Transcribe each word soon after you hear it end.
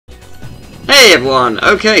Hey everyone!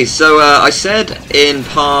 Okay, so I said in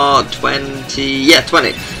part 20,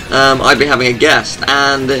 20, I'd be having a guest,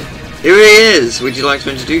 and here he is! Would you like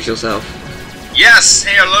to introduce yourself? Yes,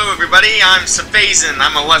 hey, hello everybody, I'm Sephazon.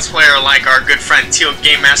 I'm a Let's Player like our good friend Teal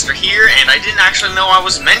Game Master here, and I didn't actually know I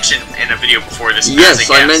was mentioned in a video before this.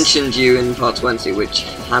 Yes, I mentioned you in part 20, which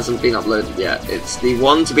hasn't been uploaded yet. It's the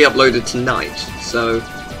one to be uploaded tonight, so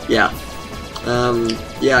yeah.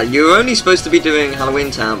 Yeah, you were only supposed to be doing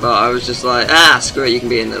Halloween Town, but I was just like, screw it, you can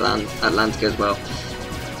be in Atlantica as well.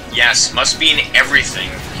 Yes, must be in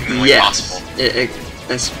everything humanly possible.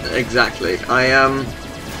 Exactly.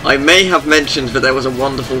 I may have mentioned that there was a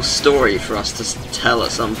wonderful story for us to tell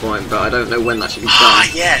at some point, but I don't know when that should be done.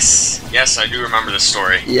 Ah, yes! Yes, I do remember this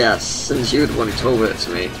story. Yes, since you're the one who told it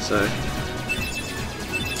to me, so...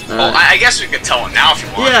 well, I guess we could tell it now if you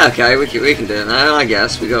want. Yeah, okay, we can do it now. I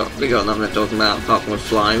guess we got nothing to talk about apart from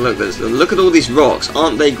flying. Look at all these rocks,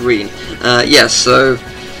 aren't they green? Yes. So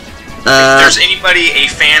if there's anybody a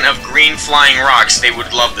fan of green flying rocks, they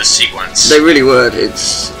would love this sequence. They really would.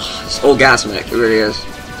 It's orgasmic. It really is.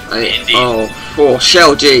 Indeed. Oh,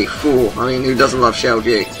 Shell G. Oh, I mean, who doesn't love Shell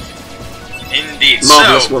G? Indeed.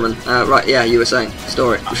 Marvelous woman. Right, yeah, you were saying.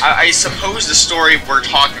 Story. I suppose the story we're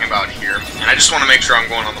talking about here, and I just want to make sure I'm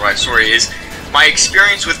going on the right story, is my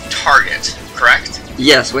experience with Target, correct?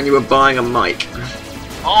 Yes, when you were buying a mic.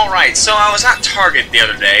 Alright, so I was at Target the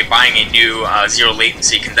other day buying a new zero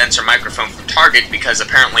latency condenser microphone from Target because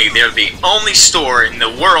apparently they're the only store in the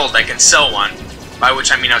world that can sell one. By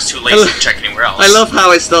which I mean I was too lazy to check anywhere else. I love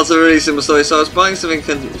how it starts a really simple story. So I was buying something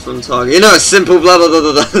from Target. You know, it's simple, blah blah blah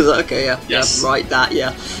blah blah. Okay, yeah, yes. Yeah, right, that,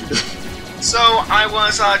 yeah. So I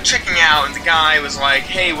was checking out, and the guy was like,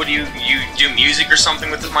 "Hey, what do you do music or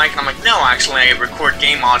something with this mic?" And I'm like, "No, actually, I record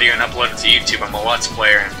game audio and upload it to YouTube. I'm a Let's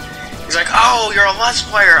Player." And he's like, "Oh, you're a Let's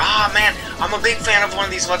Player? Ah, man, I'm a big fan of one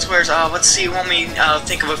of these Let's Players. Let's see, let me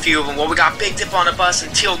think of a few of them. Well, we got Big Dip on the Bus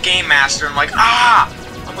and Teal Game Master." I'm like,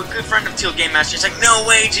 I'm a good friend of Teal Game Master. He's like, "No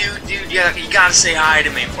way, dude, you gotta say hi to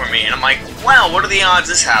me for me." And I'm like, "Well, what are the odds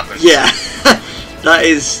this happens?" Yeah, that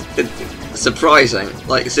is surprising.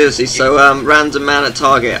 Like, seriously, so, random man at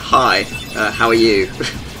Target, hi, how are you?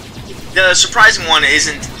 The surprising one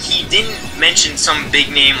isn't, he didn't mention some big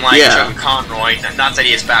name like John Conroy, not that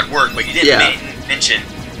he has bad work, but he didn't mention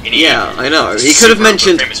any... Yeah, I know. He could have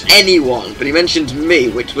mentioned anyone, but he mentioned me,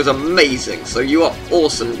 which was amazing. So you are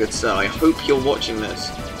awesome, good sir. I hope you're watching this.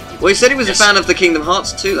 Well, he said he was a fan of the Kingdom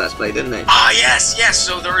Hearts 2 Let's Play, didn't he? Ah, yes.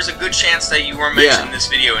 So there is a good chance that you were mentioned in this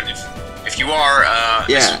video, and if you are,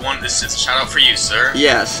 this is a shout out for you, sir.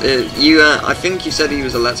 Yes, I think you said he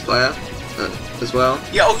was a Let's Player as well.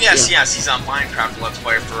 Yeah. Oh, yes. He's on Minecraft Let's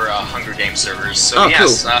Player for Hunger Games servers. So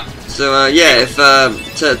yes. Cool. So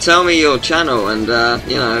if tell me your channel, and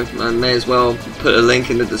you know, I may as well put a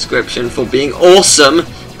link in the description for being awesome.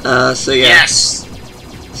 So yeah. Yes.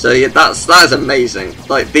 So yeah, that is amazing.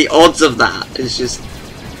 Like, the odds of that is just,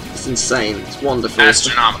 it's insane. It's wonderful.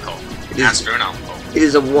 Astronomical. Astronomical. It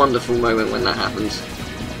is a wonderful moment when that happens.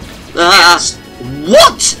 Yes.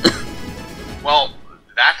 What? Well,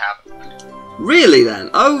 that happened. Really then?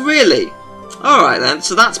 Oh really? Alright then,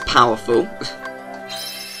 so that's powerful.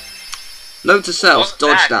 Note to self,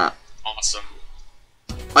 dodge that. Awesome.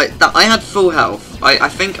 I had full health. I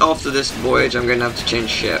think after this voyage I'm going to have to change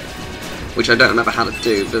ship. Which I don't remember how to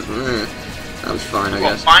do, but that'll be fine, I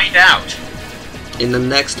guess. We'll find out. In the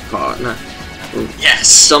next part, no. Yes.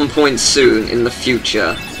 Some point soon in the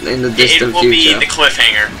future, in the distant future. It will be the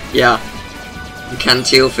cliffhanger. Yeah. Can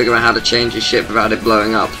Teal figure out how to change his ship without it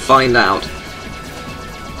blowing up? Find out.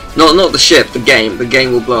 Not the ship, the game. The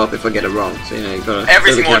game will blow up if I get it wrong. So you know, you've got to.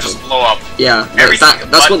 Everything will just blow up. Yeah.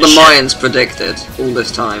 That's what the Mayans predicted all this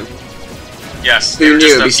time. Yes. Who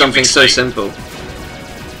knew it'd be something so simple?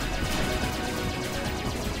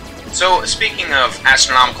 So, speaking of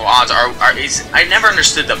astronomical odds, I never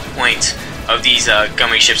understood the point of these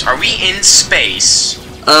gummy ships. Are we in space?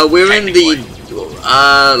 We're in the,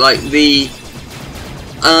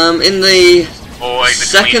 in the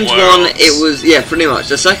second one, it was, pretty much.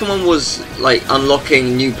 The second one was, like,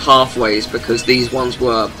 unlocking new pathways because these ones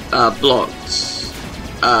were, blocked,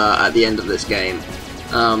 at the end of this game.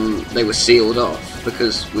 They were sealed off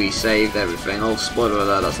because we saved everything. Oh, spoiler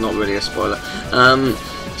alert, that's not really a spoiler.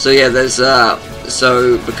 So yeah, there's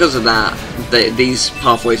so because of that, these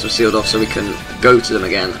pathways were sealed off, so we couldn't go to them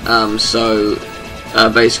again.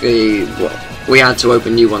 Basically, we had to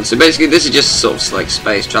open new ones. So basically, this is just sort of like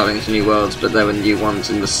space traveling to new worlds, but there were new ones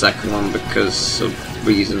in the second one because of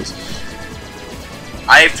reasons.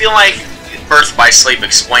 I feel like Birth by Sleep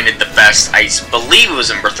explained it the best. I believe it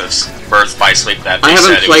was in Birth by Sleep that I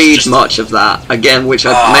haven't played much of that, again, which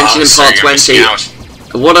I mentioned in part 20.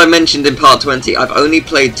 What I mentioned in part 20, I've only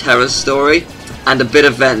played Terra's story and a bit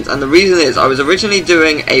of Vent, and the reason is I was originally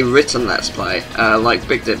doing a written Let's Play, like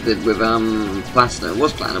Big Dip did with Platinum.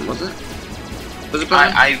 Was Platinum, was it? Was it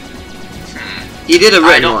Platinum? He did a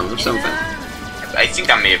written one or something. I think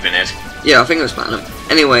that may have been it. Yeah, I think it was Platinum.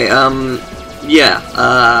 Anyway, yeah,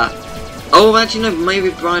 oh, actually, no, maybe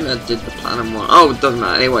Bryna did the Platinum one. Oh, it doesn't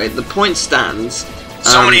matter. Anyway, the point stands.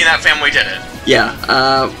 Somebody in that family did it. Yeah,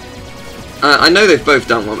 I know they've both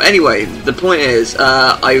done one. Anyway, the point is,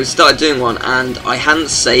 I started doing one, and I hadn't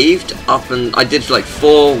saved and I did like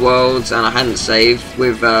 4 worlds, and I hadn't saved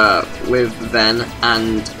with Ven,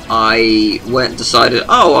 and I decided,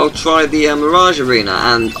 oh, I'll try the Mirage Arena,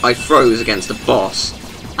 and I froze against the boss,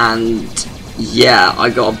 and yeah, I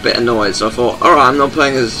got a bit annoyed, so I thought, alright, I'm not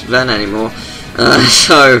playing as Ven anymore,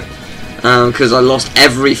 because I lost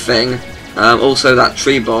everything. Also, that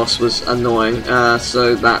tree boss was annoying,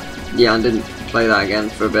 so that, yeah, I didn't play that again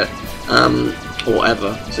for a bit, or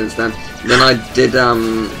ever since then. Then I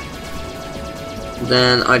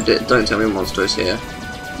did, don't tell me Monster is here.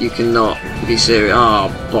 You cannot be serious.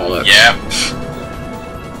 Oh, bollocks. Yeah.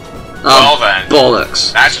 Oh, well then.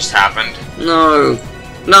 Bollocks. That just happened. No.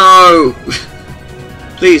 No!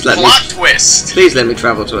 Please let Plot twist! Please let me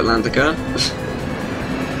travel to Atlantica.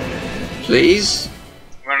 Please?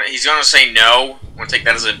 He's gonna say no. I'm gonna take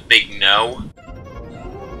that as a big no.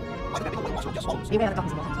 Beware the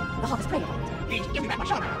goblins in the hunt. The hawk is prey upon it. Please give me back my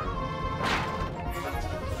shoulder.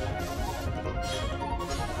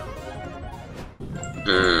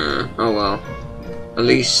 Oh well. At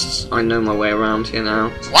least I know my way around here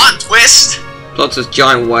now. Plot twist! Plot twist,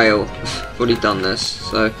 giant whale. I've already done this,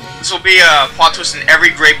 so. This will be a plot twist in every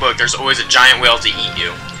great book. There's always a giant whale to eat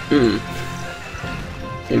you.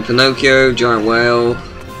 In Pinocchio, giant whale.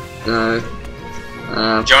 No.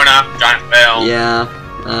 Jonah, giant whale. Yeah.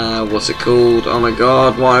 What's it called? Oh my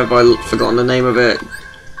god, why have I forgotten the name of it?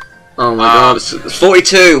 Oh my god, it's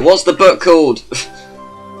 42! What's the book called?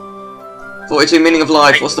 42 Meaning of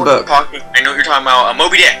Life, what's the book? I know what you're talking about,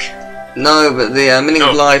 Moby Dick! No, but the Meaning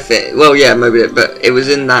of Life, well yeah, Moby Dick, but it was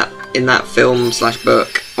in that film /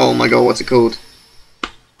 book. Oh my god, what's it called?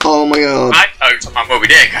 Oh my god. I thought you were talking about Moby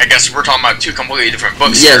Dick. I guess we're talking about 2 completely different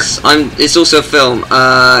books yes, here. It's also a film.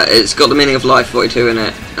 It's got the Meaning of Life 42 in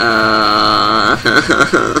it.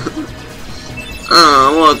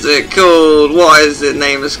 Oh, what's it called? Why does the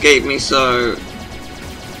name escape me so?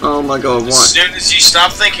 Oh my god, what? As soon as you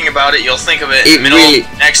stop thinking about it, you'll think of it in the middle of the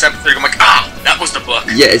next episode. I'm like, ah, that was the book.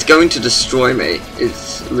 Yeah, it's going to destroy me. It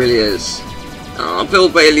really is. Oh, Bill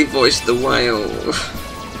Bailey voiced the whale.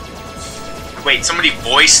 Wait, somebody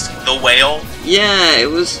voiced the whale? Yeah, it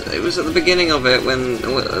was at the beginning of it when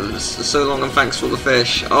So Long and Thanks for the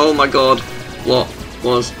Fish. Oh my god, what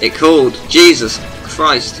was it called? Jesus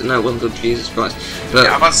Christ! No, it wasn't called Jesus Christ. But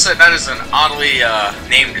yeah, I'm about to say that is an oddly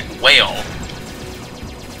named whale.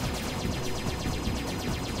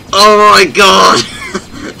 Oh my god!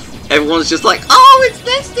 Everyone's just like, oh, it's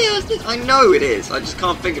this deal, it's this. I know it is. I just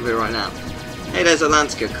can't think of it right now. Hey, there's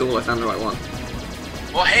Atlantica. Cool, I found the right one.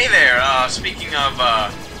 Well, hey there. Speaking of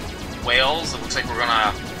whales, it looks like we're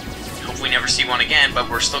gonna hopefully never see one again, but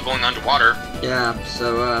we're still going underwater. Yeah.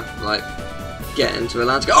 So, like, get into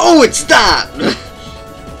Atlantica. Oh, it's that.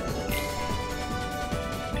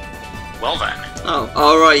 Well then. Oh,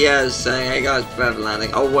 alright, yeah, it's saying, hey guys, prepare for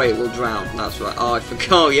landing. Oh wait, we'll drown, that's right. Oh, I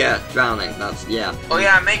forgot, oh yeah, drowning, that's, yeah. Oh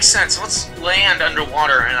yeah, it makes sense. Let's land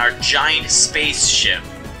underwater in our giant spaceship.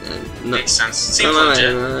 No, makes sense. Seems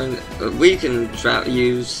legit. We can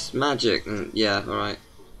use magic, and yeah, alright.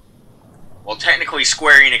 Well, technically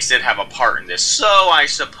Square Enix did have a part in this, so I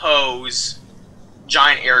suppose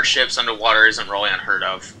giant airships underwater isn't really unheard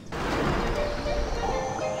of.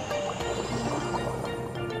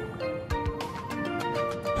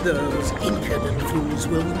 Those impudent fools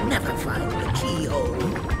will never find the keyhole.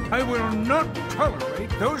 I will not tolerate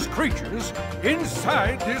those creatures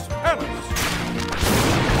inside this palace.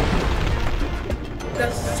 The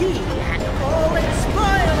sea and all its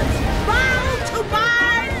spoils bow to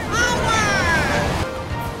my power!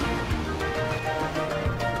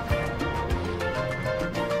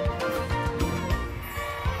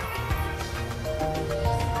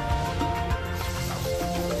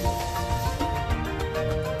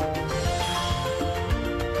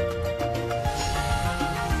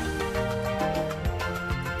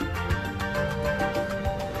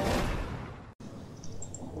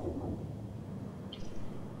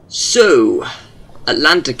 So,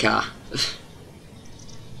 Atlantica.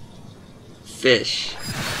 Fish.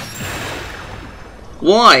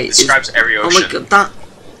 Why? It describes every Oh ocean. my god,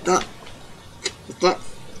 that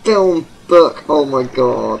film book, oh my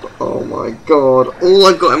god, all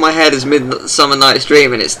I've got in my head is Midsummer Night's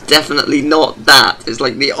Dream, and it's definitely not that. It's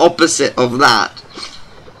like the opposite of that.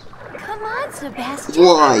 Come on, Sebastian.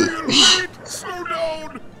 Why? Slow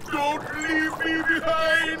down! Don't leave me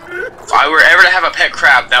behind! If I were ever to have a pet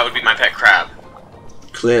crab, that would be my pet crab.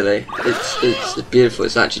 Clearly, it's beautiful.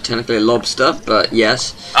 It's actually technically a lobster, but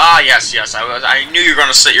yes. Ah, yes. I knew you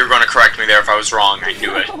were gonna correct me there if I was wrong. I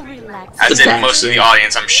knew it. Oh, relax. As did Sebastian. most of the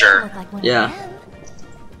audience, I'm sure. Look like one of Yeah. them.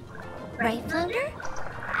 Right, Flounder?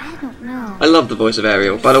 I don't know. I love the voice of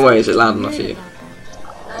Ariel. By the way, is it loud enough for you?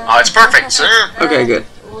 Oh, it's perfect, sir. Okay, good.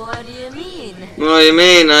 What do you mean? What do you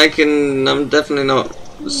mean? I'm definitely not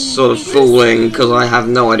sort of fooling because I have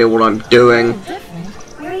no idea what I'm doing. Different.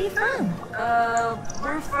 Where are you from?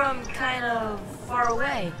 We're from kind of far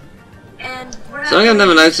away. And we're Something I've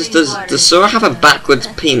never noticed, does Sora have a backwards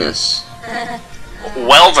penis?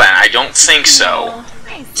 Well then, I don't think so.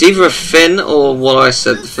 It's either a fin or what I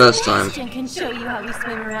said the first time. Sebastian can show you how we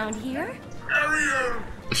swim around here. Ariel!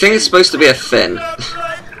 I think it's supposed to be a fin. Not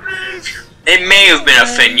like this! It may have been a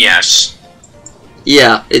fin, yes.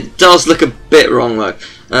 Yeah, it does look a bit wrong though.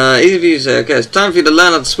 Easy of you say, okay, it's time for you to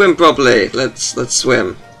learn how to swim properly. Let's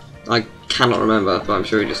swim. I cannot remember, but I'm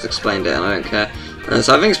sure he just explained it and I don't care.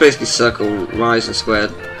 So I think it's basically circle, rise and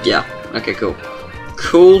squared. Yeah, okay, cool.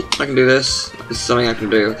 Cool, I can do this. This is something I can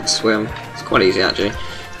do, I can swim. It's quite easy actually.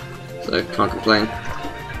 So can't complain.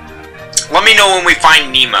 Let me know when we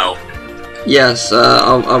find Nemo. Yes,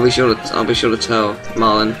 I'll be sure to tell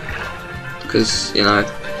Marlin. Because, you know,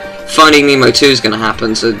 Finding Nemo 2 is going to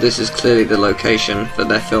happen, so this is clearly the location that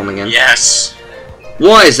they're filming in. Yes.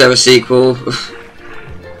 Why is there a sequel?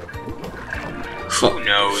 Who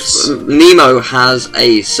knows? Nemo has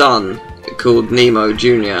a son called Nemo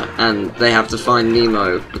Jr. and they have to find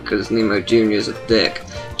Nemo because Nemo Jr. is a dick,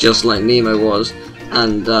 just like Nemo was.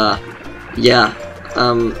 And yeah,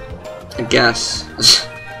 I guess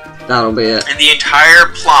that'll be it. And the entire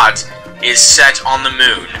plot is set on the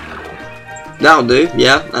moon. That'll do,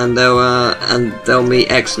 yeah. And they'll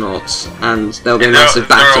meet X-Nauts, and there'll be a massive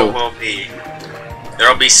battle.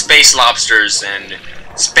 There'll be space lobsters and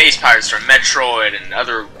space pirates from Metroid and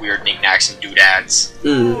other weird knickknacks and doodads.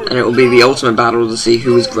 And it will be the ultimate battle to see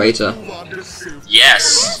who is greater. Yes.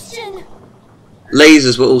 Sebastian!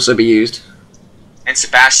 Lasers will also be used. And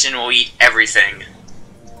Sebastian will eat everything.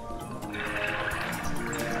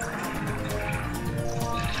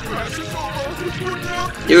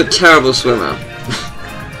 You're a terrible swimmer.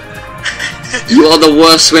 You are the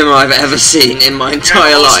worst swimmer I've ever seen in my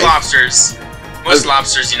entire life. Most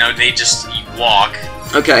lobsters, you know, they just walk.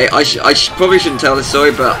 Okay, I probably shouldn't tell this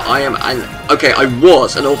story, but I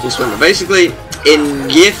was an awful swimmer. Basically, in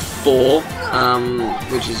year 4,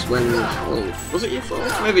 which is when, well, was it year 4?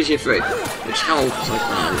 Maybe it's year 3. Which, how old was I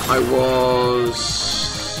then? I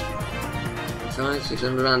was 5, 6,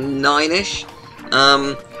 7, around 9-ish.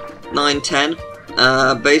 9, 10.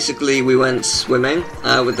 Basically, we went swimming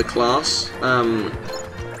with the class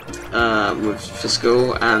for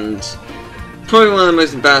school, and probably one of the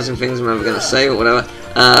most embarrassing things I'm ever going to say, or whatever.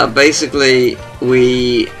 Basically,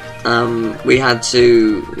 we had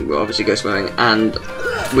to obviously go swimming, and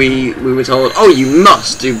we were told, oh, you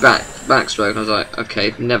must do backstroke. And I was like,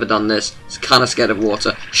 okay, never done this. It's kind of scared of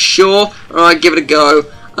water. Sure, alright, give it a go.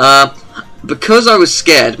 Because I was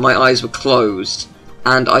scared, my eyes were closed.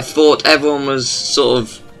 And I thought everyone was sort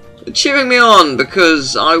of cheering me on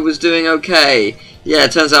because I was doing okay. Yeah,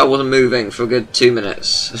 it turns out I wasn't moving for a good 2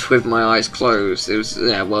 minutes with my eyes closed. It was,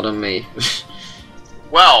 yeah, well done me.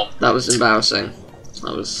 Well, that was embarrassing.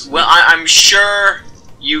 That was. Well, I'm sure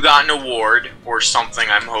you got an award or something.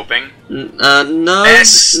 I'm hoping. No,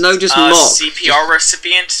 Best, no, just mocked. CPR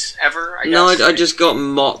recipient ever. I no, guess. I just got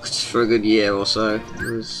mocked for a good year or so.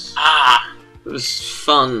 It was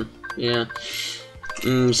fun. Yeah. So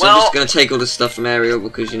I'm just gonna take all this stuff from Ariel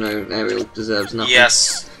because, you know, Ariel deserves nothing.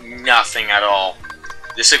 Yes, nothing at all.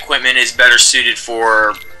 This equipment is better suited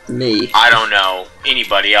for me. I don't know,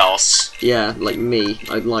 anybody else. Yeah, like me.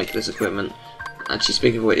 I like this equipment. Actually,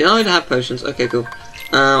 speaking of which, you know, I have potions. Okay, cool.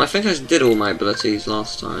 I think I did all my abilities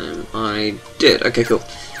last time. I did. Okay, cool.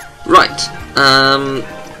 Right.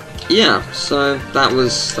 Yeah. So that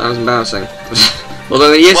was embarrassing.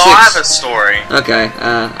 Although in year 6. Well, I have a story. Okay.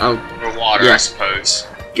 For water, yeah. I suppose.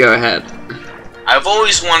 Go ahead. I've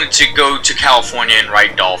always wanted to go to California and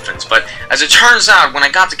ride dolphins, but as it turns out, when I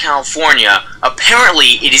got to California,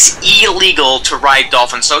 apparently it is illegal to ride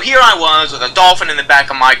dolphins. So here I was with a dolphin in the back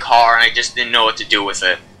of my car, and I just didn't know what to do with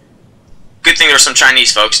it. Good thing there were some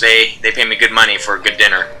Chinese folks. They paid me good money for a good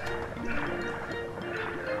dinner.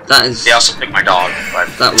 That is. They also picked my dog, but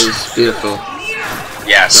That was beautiful.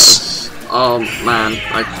 yes. Oh man,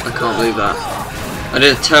 I can't believe that. I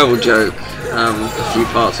did a terrible joke a few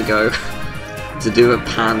parts ago to do a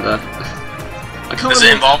panda. I can't Does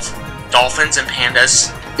it involve dolphins and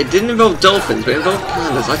pandas? It didn't involve dolphins, but it involved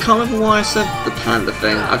pandas. I can't remember why I said the panda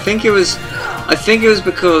thing. I think it was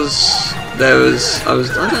because there was. I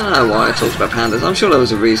don't know why I talked about pandas. I'm sure there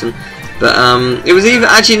was a reason, but it was either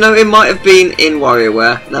actually no, it might have been in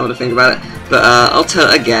WarioWare. Now that I think about it, but I'll tell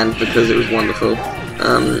it again because it was wonderful.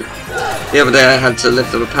 The other day I had to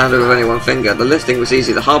lift up a panda with only one finger. The lifting was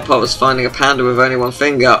easy. The hard part was finding a panda with only one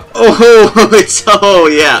finger. Oh, it's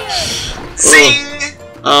yeah. Sing!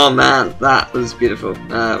 Oh man, that was beautiful.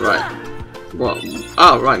 Right. What?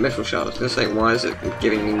 Oh, right, Mithril Shard. I was going to say, why is it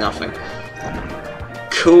giving me nothing?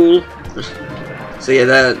 Cool. So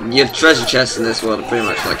yeah, your treasure chests in this world are pretty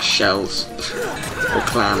much like shells. Or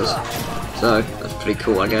clams. So, that's pretty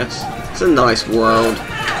cool, I guess. It's a nice world.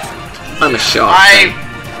 I'm a shark. I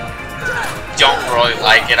don't really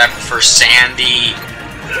like it. I prefer sandy,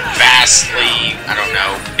 vastly, I don't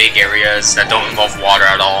know, big areas that don't involve water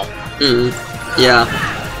at all. Yeah.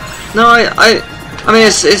 No, I mean,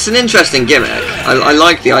 it's an interesting gimmick. I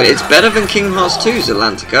like the idea. It's better than Kingdom Hearts 2's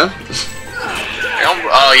Atlantica.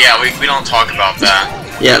 Oh yeah, we don't talk about that.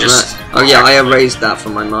 Yeah. Oh yeah, I erased that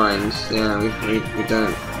from my mind. Yeah, we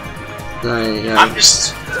don't. Yeah. I'm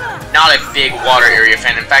just not a big water area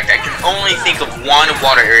fan. In fact, I can only think of one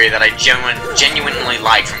water area that I genuinely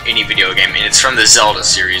like from any video game, and it's from the Zelda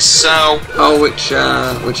series. So. Oh, which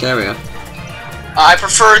area? I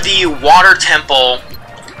prefer the water temple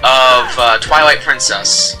of Twilight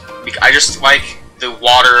Princess. I just like the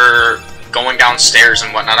water going downstairs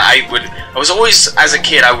and whatnot. I was always, as a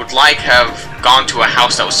kid, I would like have gone to a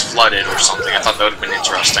house that was flooded or something. I thought that would have been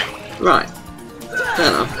interesting. Right. Fair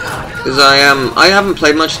enough. Because I haven't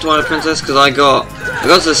played much of Twilight Princess because I got to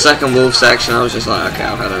the second wolf section. I was just like, okay,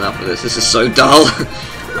 I've had enough of this. This is so dull.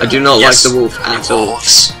 I do not like the wolf at all.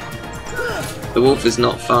 The wolf is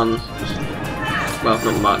not fun. Well,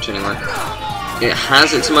 not much anyway. It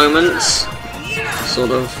has its moments,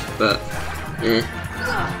 sort of, but yeah.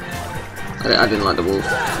 I didn't like the wolf.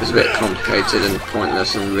 It was a bit complicated and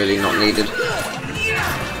pointless and really not needed.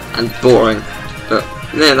 And boring. But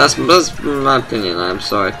yeah, that's my opinion, I'm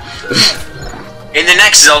sorry. In the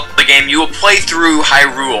next Zelda game, you will play through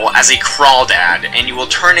Hyrule as a crawdad, and you will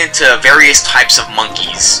turn into various types of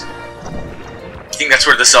monkeys. I think that's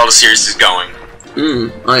where the Zelda series is going.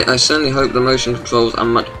 I certainly hope the motion controls are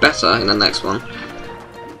much better in the next one.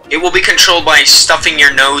 It will be controlled by stuffing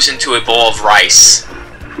your nose into a bowl of rice.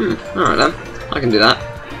 Alright then. I can do that.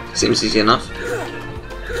 Seems easy enough.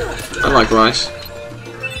 I like rice.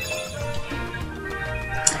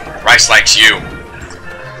 Rice likes you.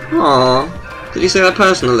 Aww. Did you say that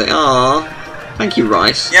personally? Aww. Thank you,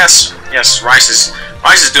 Rice. Yes, Rice is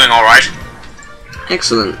doing alright.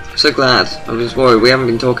 Excellent. So glad. I was worried. We haven't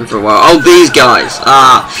been talking for a while. Oh, these guys!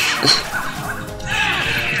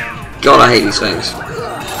 God, I hate these things.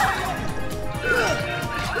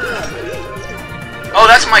 Oh,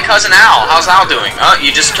 that's my cousin Al. How's Al doing? Oh,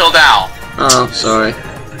 you just killed Al. Oh, sorry.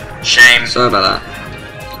 Shame. Sorry about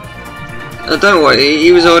that. Don't worry,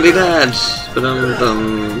 he was already dead. But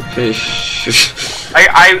fish.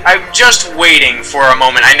 I'm just waiting for a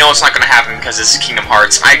moment. I know it's not going to happen because it's Kingdom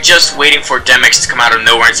Hearts. I'm just waiting for Demyx to come out of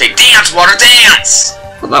nowhere and say, "Dance, water, dance!"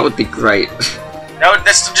 Well, that would be great.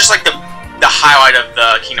 That's just like the highlight of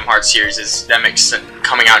the Kingdom Hearts series is Demyx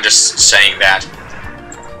coming out and just saying that.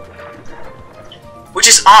 Which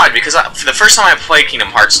is odd, because for the first time I played Kingdom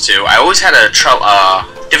Hearts 2, I always had a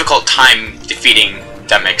difficult time defeating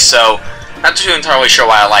Demyx, so not too entirely sure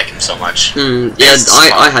why I like him so much. Yeah,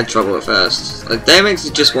 I had trouble at first. Like, Demyx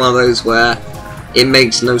is just one of those where it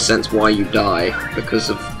makes no sense why you die, because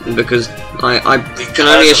I can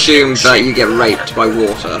only assume that you get raped by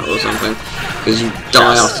water or something, because you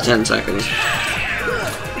die after 10 seconds.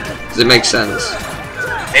 Does it make sense?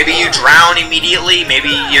 Maybe you drown immediately, maybe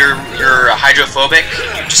you're hydrophobic,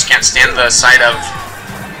 you just can't stand the sight of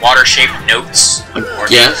water-shaped notes, or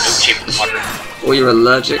note-shaped water. Or you're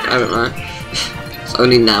allergic, I don't know. It's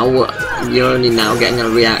only now, you're only now getting a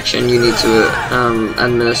reaction, you need to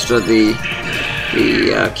administer the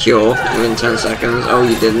cure within 10 seconds. Oh,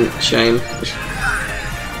 you didn't, shame.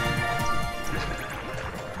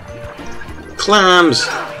 Clams!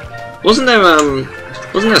 Wasn't there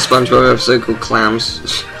a SpongeBob episode called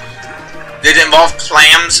Clams? Did it involve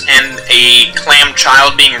clams and a clam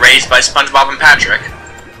child being raised by SpongeBob and Patrick?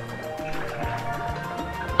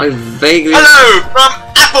 I vaguely... Hello from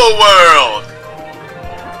Apple World!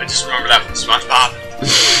 I just remember that from SpongeBob.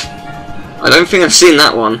 I don't think I've seen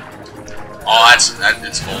that one. Oh, that's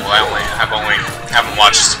cool. I haven't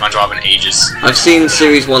watched SpongeBob in ages. I've seen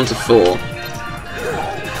series 1 to 4.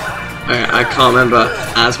 I can't remember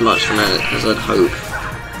as much from it as I'd hope.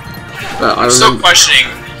 But I'm still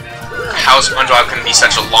questioning how SpongeBob can be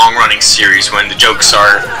such a long-running series when the jokes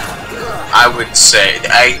are, I would say,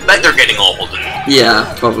 I bet they're getting old.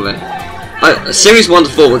 Yeah, probably. Series 1 to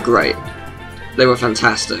 4 were great. They were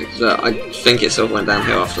fantastic, but I think it sort of went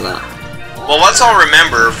downhill after that. Well, let's all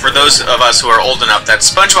remember, for those of us who are old enough, that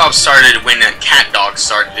SpongeBob started when Cat Dog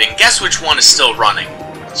started, and guess which one is still running?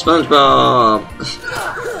 SpongeBob!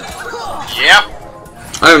 Yep.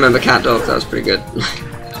 I remember Cat Dog, that was pretty good.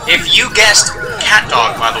 If you guessed Cat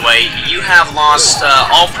Dog, by the way, you have lost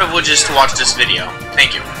all privileges to watch this video.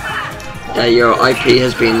 Thank you. Yeah, your IP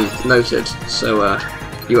has been noted, so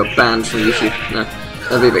you are banned from YouTube. No,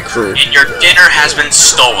 that'd be a bit cruel. And your dinner has been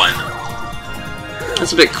stolen.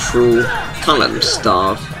 That's a bit cruel. Can't let them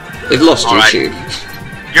starve. They've lost YouTube.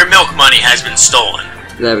 Your milk money has been stolen.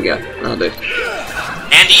 There we go. That'll do.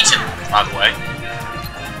 And eaten, by the way.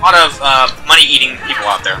 A lot of money-eating people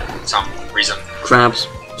out there, for some reason. Krabs.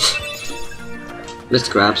 Mr.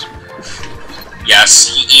 Krabs. Yes,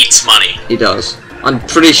 he eats money. He does. I'm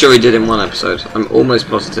pretty sure he did in one episode. I'm almost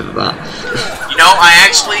positive of that. You know,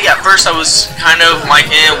 at first I was kind of like,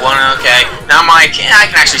 okay. Now I'm like, I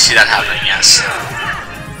can actually see that happening, yes.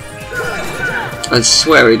 I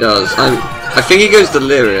swear he does. I think he goes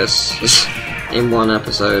delirious in one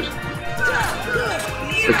episode.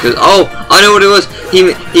 Because, oh, I know what it was. He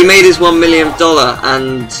made his $1 million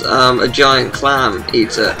and a giant clam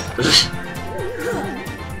eats it.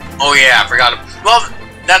 Oh yeah, I forgot. Well,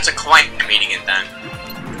 that's a client meeting it then.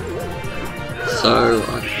 So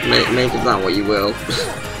make of that what you will.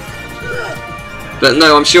 But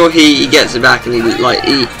no, I'm sure he gets it back and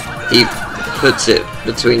he puts it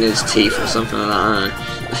between his teeth or something like that. I don't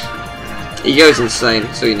know. He goes insane.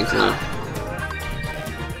 So you need to know.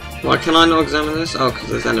 Why can I not examine this? Oh, because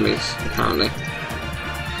there's enemies apparently.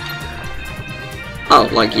 Oh,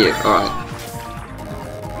 like you. Alright.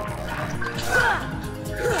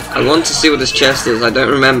 I want to see what this chest is. I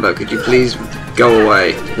don't remember. Could you please go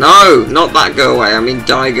away? No! Not that go away. I mean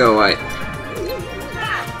die go away.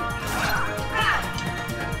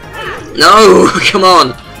 No! Come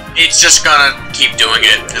on! It's just gonna keep doing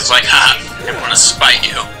it. It's like, ha! I'm gonna spite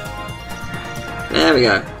you. There we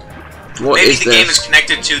go. What Maybe is the this? game is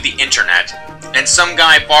connected to the internet, and some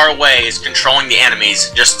guy far away is controlling the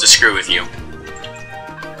enemies just to screw with you.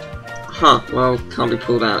 Huh, well, can't be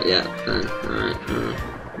pulled out yet then. Alright,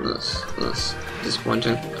 that's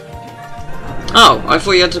disappointing. Oh, I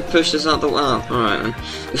thought you had to push this out the... Oh, alright then.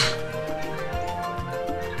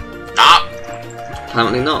 Stop!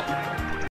 Apparently not.